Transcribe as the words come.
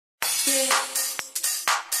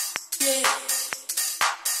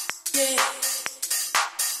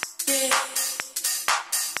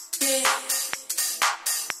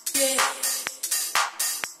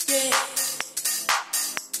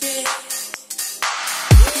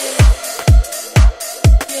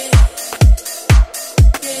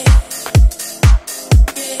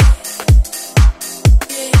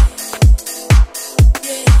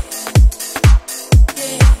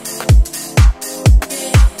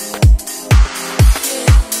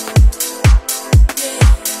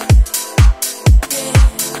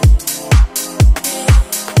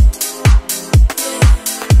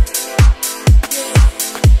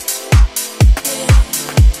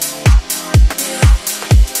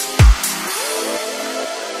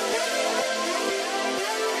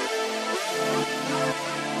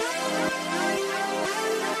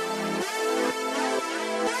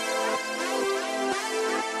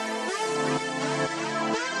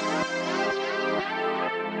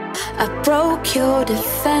I broke your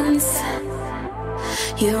defense.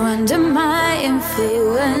 You're under my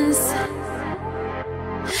influence.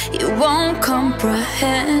 You won't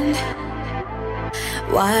comprehend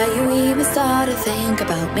why you even start to think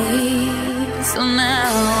about me. So now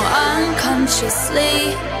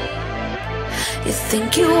unconsciously you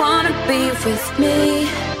think you wanna be with me,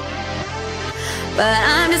 but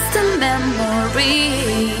I'm just a memory.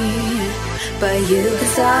 But you can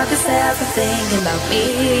stop yourself from thinking about me.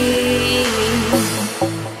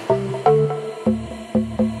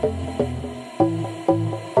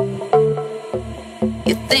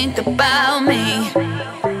 You think about me.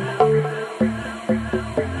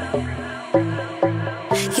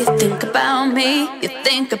 You think about me. You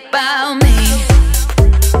think about me.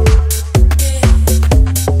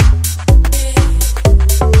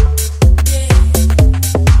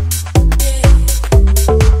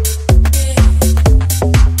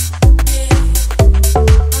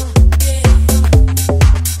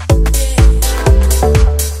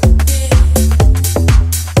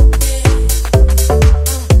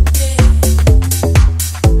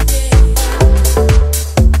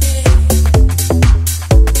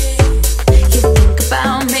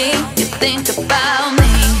 Think about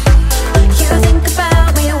me. You think about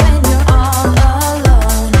me when you're all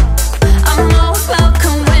alone. I'm always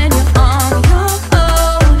welcome when you're on your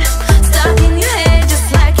own. Stuck in your head just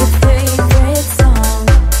like your favorite song.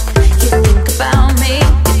 You think about me.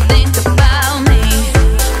 You think about me.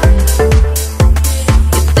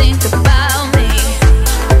 You think about me. You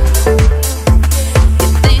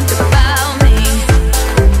think about me.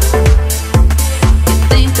 You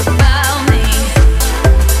think about me.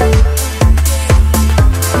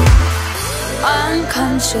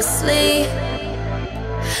 Unconsciously,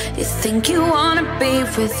 you think you wanna be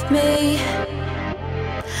with me,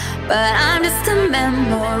 but I'm just a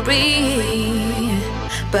memory.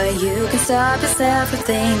 But you can stop yourself from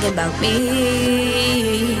thinking about me.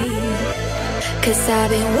 'Cause I've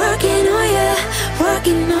been working on you,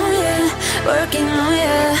 working on you, working on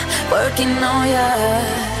you, working on you.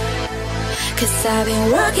 'Cause I've been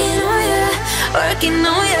working on you, working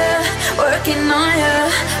on you, working on you,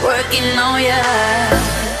 working on you.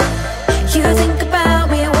 You think about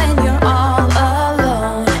me.